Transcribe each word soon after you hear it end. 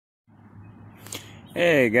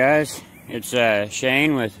Hey guys, it's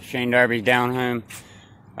Shane with Shane Darby's Down Home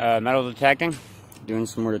Metal Detecting. Doing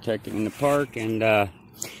some more detecting in the park, and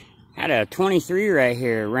had a 23 right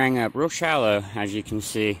here, rang up real shallow, as you can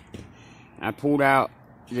see. I pulled out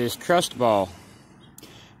this crust ball.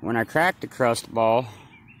 When I cracked the crust ball,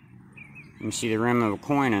 you can see the rim of a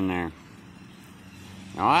coin in there.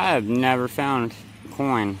 Now, I have never found a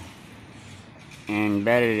coin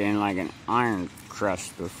embedded in like an iron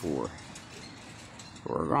crust before.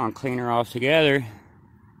 We're going to clean her off together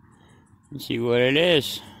and see what it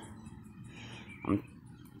is.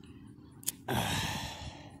 I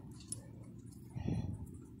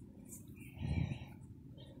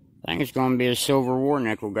think it's going to be a silver war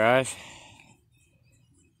nickel, guys.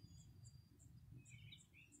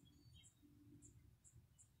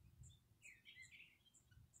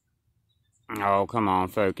 Oh, come on,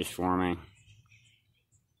 focus for me.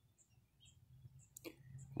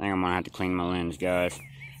 I think I'm going to have to clean my lens, guys.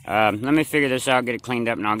 Let me figure this out, get it cleaned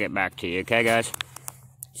up, and I'll get back to you. Okay, guys?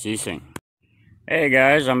 See you soon. Hey,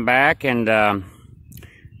 guys, I'm back, and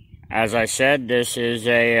as I said, this is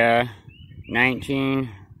a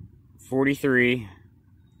 1943.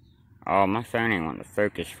 Oh, my phone ain't wanting to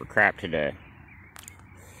focus for crap today.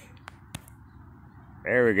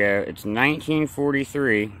 There we go. It's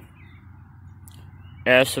 1943.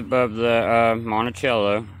 S above the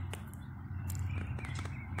Monticello.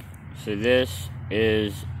 So this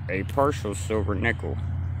is a partial silver nickel.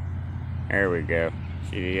 There we go.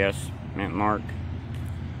 See the S mint mark?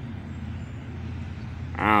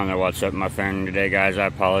 I don't know what's up with my phone today, guys. I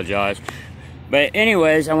apologize. But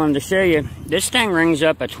anyways, I wanted to show you. This thing rings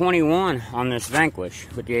up a 21 on this Vanquish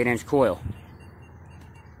with the 8-inch coil.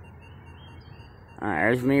 Alright,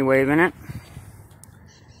 there's me waving it.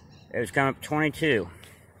 It was coming up 22.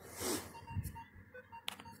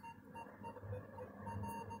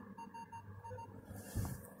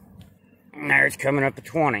 And there it's coming up to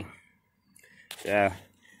 20. So,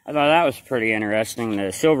 I thought that was pretty interesting.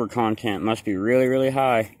 The silver content must be really, really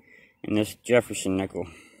high in this Jefferson nickel.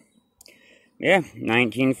 Yeah,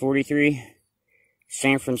 1943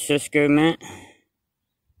 San Francisco mint.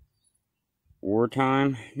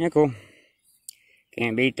 Wartime nickel.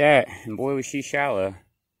 Can't beat that. And boy, was she shallow.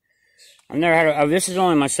 I've never had this is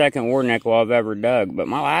only my second war nickel I've ever dug, but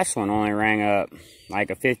my last one only rang up like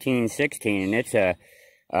a 15, 16, and it's a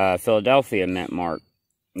Philadelphia mint mark.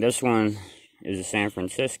 This one is a San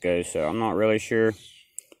Francisco, so I'm not really sure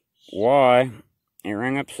why it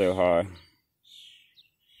rang up so high.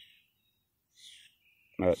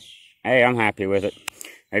 But hey, I'm happy with it.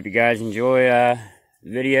 Hope you guys enjoy the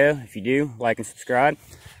video. If you do, like and subscribe.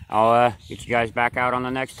 I'll get you guys back out on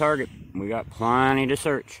the next target. We got plenty to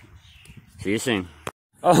search. See you soon.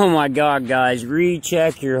 Oh my God, guys,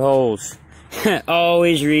 recheck your holes.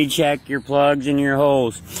 Always recheck your plugs and your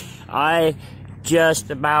holes. I just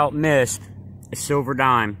about missed a silver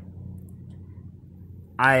dime.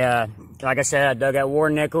 Like I said, I dug that war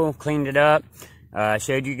nickel, cleaned it up,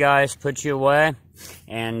 showed you guys, put you away,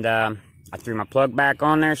 and I threw my plug back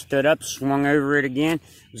on there, stood up, swung over it again.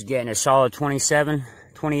 Was getting a solid 27,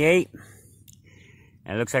 28.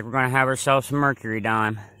 And it looks like we're going to have ourselves a mercury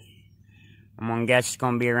dime. I'm going to guess it's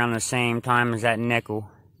going to be around the same time as that nickel.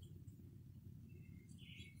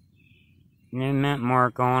 No mint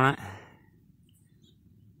mark on it.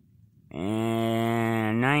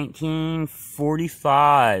 And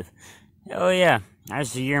 1945. Oh yeah,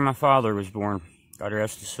 that's the year my father was born. God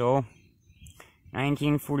rest his soul.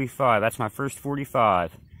 1945. That's my first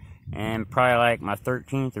 45. And probably like my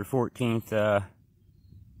 13th or 14th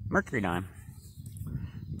mercury dime.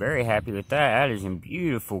 Very happy with that. That is in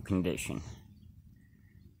beautiful condition.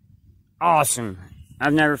 Awesome.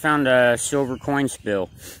 I've never found a silver coin spill.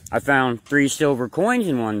 I found 3 silver coins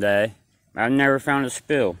in one day. I've never found a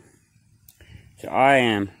spill. So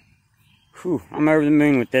I'm over the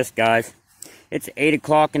moon with this, guys. It's 8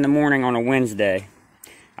 o'clock in the morning on a Wednesday.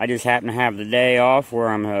 I just happen to have the day off where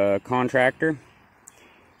I'm a contractor.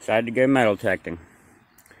 Decided to go metal detecting.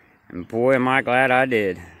 And boy, am I glad I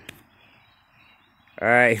did.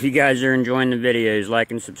 Alright, if you guys are enjoying the videos, like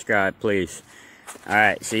and subscribe, please.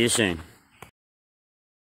 Alright, see you soon.